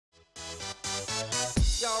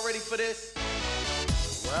y'all ready for this?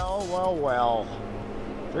 Well, well, well.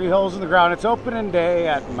 3 holes in the ground. It's opening day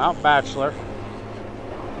at Mt Bachelor.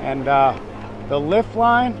 And the lift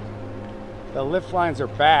lines are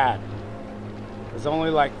bad. There's only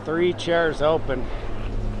like 3 chairs open.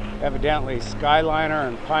 Evidently Skyliner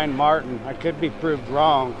and Pine Martin. I could be proved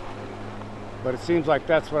wrong, but it seems like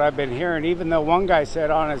that's what I've been hearing, even though one guy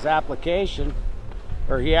said on his application,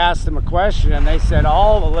 or he asked them a question and they said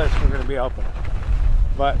all the lifts were going to be open,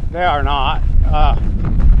 but they are not.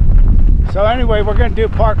 So anyway, we're going to do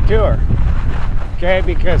park tour, okay,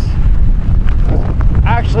 because I'm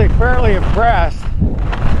actually fairly impressed,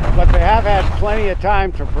 but they have had plenty of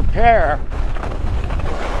time to prepare,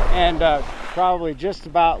 and probably just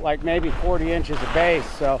about like maybe 40 inches of base,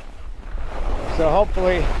 so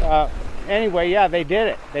hopefully, anyway, yeah, they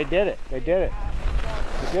did it.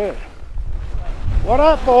 What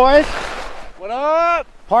up, boys? What up?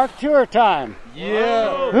 Park tour time.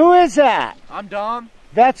 Yeah. Who is that? I'm Dom.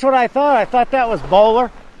 That's what I thought. I thought that was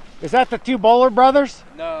Bowler. Is that the 2 Bowler brothers?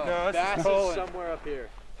 No, Bass is somewhere up here.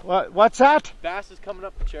 What's that? Bass is coming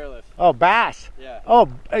up the chairlift. Oh, Bass. Yeah. Oh,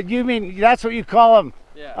 you mean that's what you call him?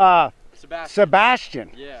 Yeah.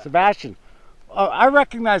 Sebastian. Yeah. Sebastian. Oh, I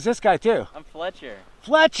recognize this guy too. I'm Fletcher.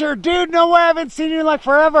 Fletcher, dude, no way, I haven't seen you in like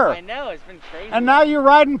forever. I know, it's been crazy. And now you're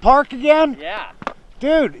riding park again? Yeah.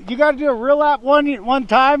 Dude, you got to do a real lap one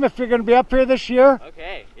time if you're going to be up here this year.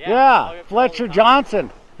 Okay, yeah. Yeah, Fletcher Johnson.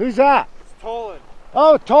 Who's that? It's Tolan.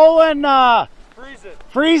 Oh, Tolan.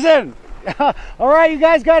 Friesen. All right, you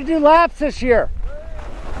guys got to do laps this year.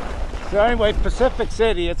 So anyway, Pacific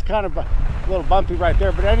City, it's kind of a little bumpy right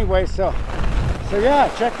there. But anyway, so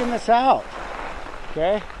yeah, checking this out.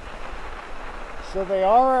 Okay. So they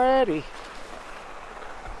already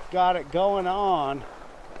got it going on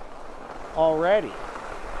already.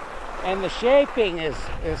 And the shaping is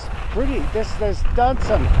pretty. There's done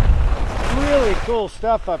some really cool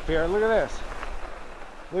stuff up here. Look at this.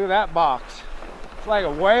 Look at that box. It's like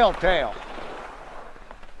a whale tail.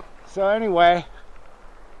 So anyway,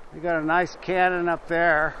 we got a nice cannon up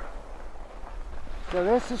there. So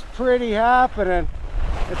this is pretty happening.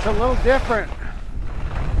 It's a little different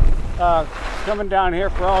coming down here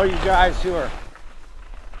for all you guys who are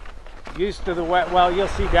used to the wet. Well, you'll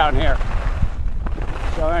see down here.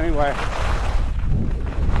 So anyway,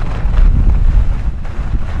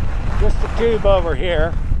 just a tube over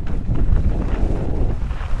here.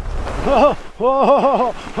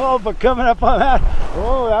 Oh, but coming up on that,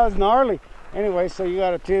 oh, that was gnarly. Anyway, so you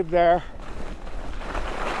got a tube there.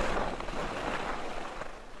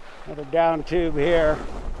 Another down tube here.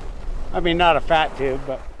 I mean, not a fat tube,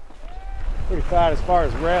 but pretty fat as far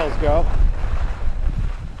as rails go.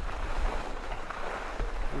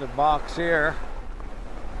 Another box here.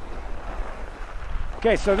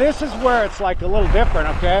 Okay, so this is where it's like a little different,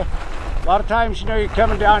 okay? A lot of times, you know, you're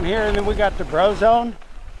coming down here and then we got the bro zone.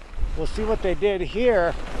 We'll see what they did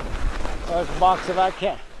here. There's a box of I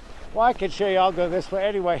can show you, I'll go this way.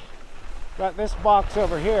 Anyway, got this box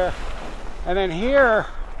over here. And then here,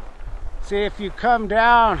 see if you come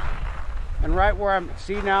down and right where I'm,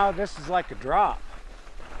 see now, this is like a drop.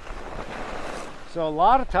 So a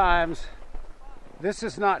lot of times, this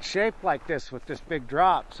is not shaped like this with this big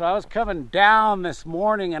drop. So I was coming down this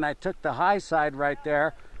morning and I took the high side right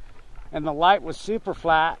there and the light was super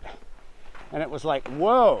flat and it was like,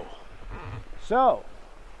 whoa. So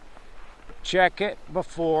check it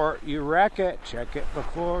before you wreck it. Check it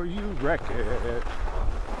before you wreck it.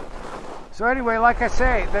 So anyway, like I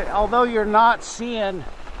say, that although you're not seeing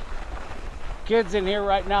kids in here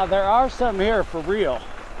right now, there are some here for real.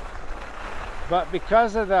 But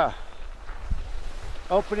because of the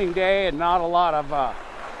opening day and not a lot of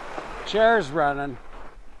chairs running.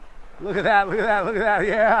 Look at that, look at that, look at that,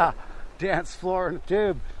 yeah. Dance floor in a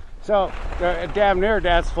tube. So, damn near a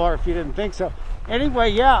dance floor if you didn't think so. Anyway,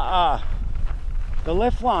 yeah, the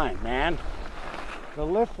lift line, man. The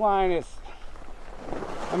lift line is,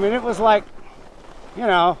 I mean, it was like, you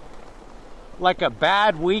know, like a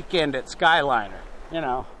bad weekend at Skyliner, you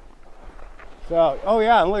know. So, oh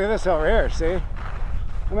yeah, and look at this over here, see? I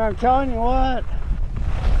mean, I'm telling you what,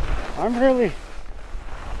 I'm really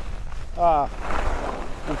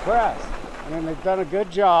impressed. I mean, they've done a good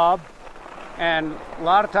job, and a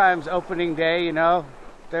lot of times opening day, you know,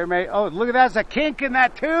 they may, oh, look at that, there's a kink in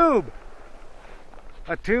that tube.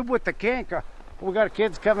 A tube with the kink. We got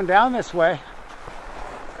kids coming down this way.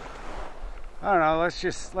 I don't know, let's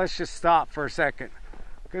just stop for a second.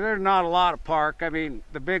 Because there's not a lot of park. I mean,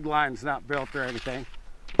 the big line's not built or anything.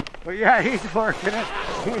 But yeah, he's working it.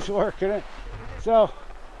 He's working it. So,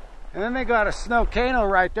 and then they got a snow cano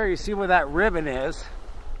right there. You see where that ribbon is.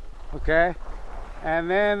 Okay. And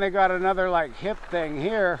then they got another like hip thing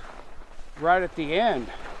here right at the end.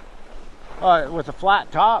 With a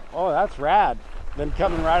flat top. Oh, that's rad. Then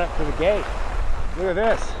coming right up to the gate. Look at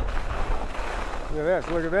this. Look at this.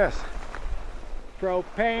 Look at this.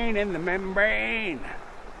 Propane in the membrane.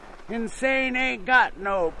 Insane ain't got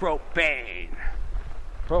no propane.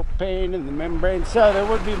 Propane in the membrane. So there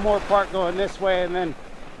would be more park going this way, and then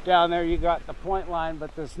down there you got the point line,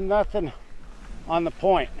 but there's nothing on the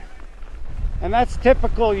point. And that's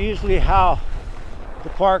typical usually how the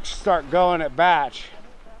parks start going at Batch.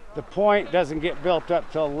 The point doesn't get built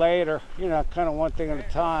up till later, you know, kind of one thing at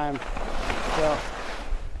a time. So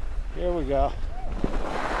here we go.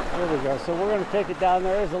 Here we go. So we're going to take it down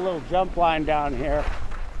there. There's a little jump line down here.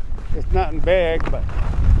 It's nothing big, but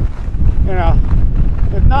you know,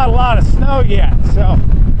 there's not a lot of snow yet, so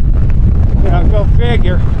you know, go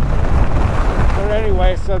figure. But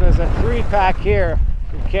anyway, so there's a 3-pack here,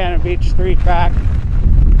 the Cannon Beach 3-pack,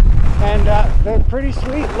 and they're pretty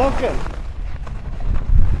sweet looking.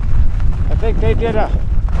 I think they did a,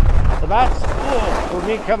 well, that's cool. For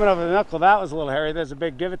me coming over the knuckle, that was a little hairy. There's a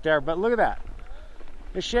big divot there, but look at that.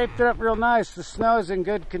 They shaped it up real nice. The snow is in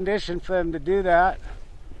good condition for them to do that.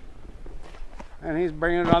 And he's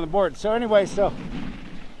bringing it on the board. So anyway, so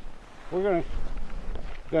we're gonna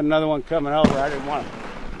got another one coming over. I didn't want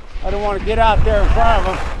to get out there in front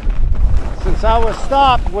of him. Since I was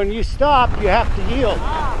stopped, when you stop, you have to yield.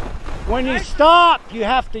 When you stop, you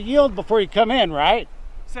have to yield before you come in, right?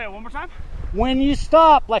 Say it one more time. When you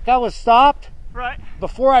stop, like I was stopped, right?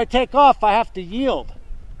 Before I take off, I have to yield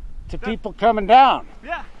to people coming down.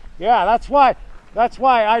 Yeah. Yeah, that's why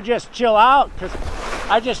I just chill out, because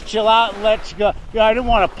I just chill out and let you go. You know, I didn't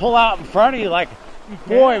want to pull out in front of you like,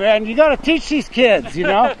 boy, man, you got to teach these kids, you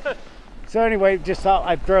know? So anyway, just thought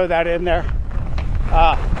I'd throw that in there.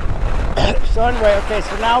 So anyway, okay,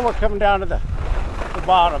 so now we're coming down to the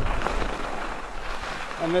bottom.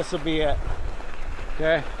 And this will be it.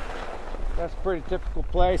 Okay? That's a pretty typical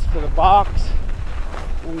place for the box.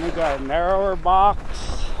 And we got a narrower box.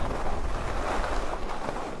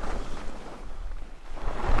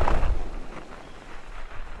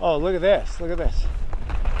 Oh, look at this. Look at this.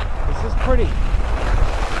 This is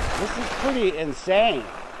pretty insane.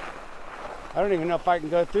 I don't even know if I can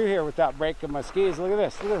go through here without breaking my skis. Look at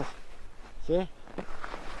this. Look at this. See?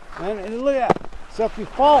 And look at that. So if you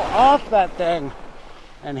fall off that thing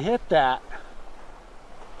and hit that,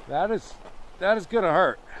 that is going to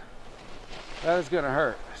hurt. That is going to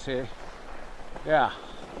hurt. See? Yeah.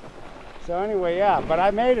 So anyway, yeah. But I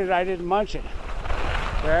made it. I didn't munch it.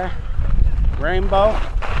 There. Rainbow.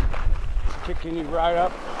 Kicking you right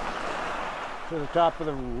up to the top of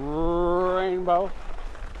the rainbow.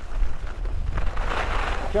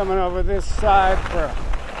 Coming over this side for a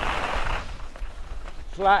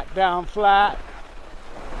flat down flat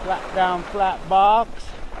box.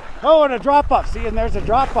 Oh, and a drop off. See, and there's a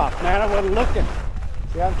drop off, man. I wasn't looking.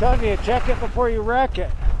 See, I'm telling you, check it before you wreck it.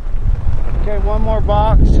 Okay, one more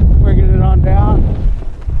box, bringing it on down,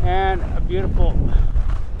 and a beautiful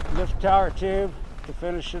lift tower tube to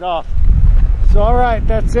finish it off. So, all right,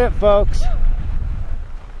 that's it, folks.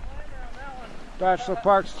 Bachelor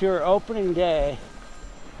Parks Tour opening day.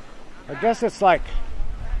 I guess it's like,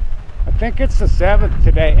 I think it's the 7th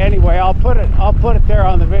today. Anyway, I'll put it there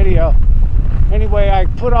on the video. Anyway, I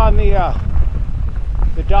put on the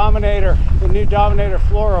Dominator, the new Dominator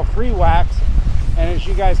Floral Free Wax, and as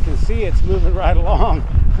you guys can see, it's moving right along.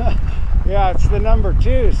 Yeah, it's the number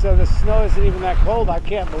 2, so the snow isn't even that cold. I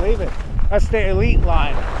can't believe it. That's the elite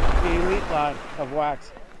line of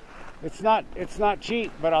wax. It's not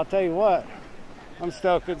cheap, but I'll tell you what, I'm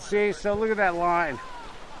stoked. See, so look at that line.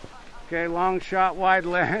 Okay, long shot, wide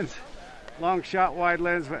lens,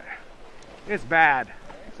 but it's bad.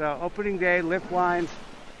 So opening day, lift lines,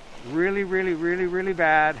 really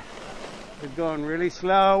bad. It's going really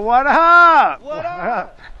slow. What up? What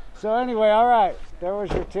up? So anyway, all right, there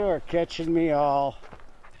was your tour, catching me all.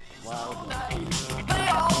 Wow.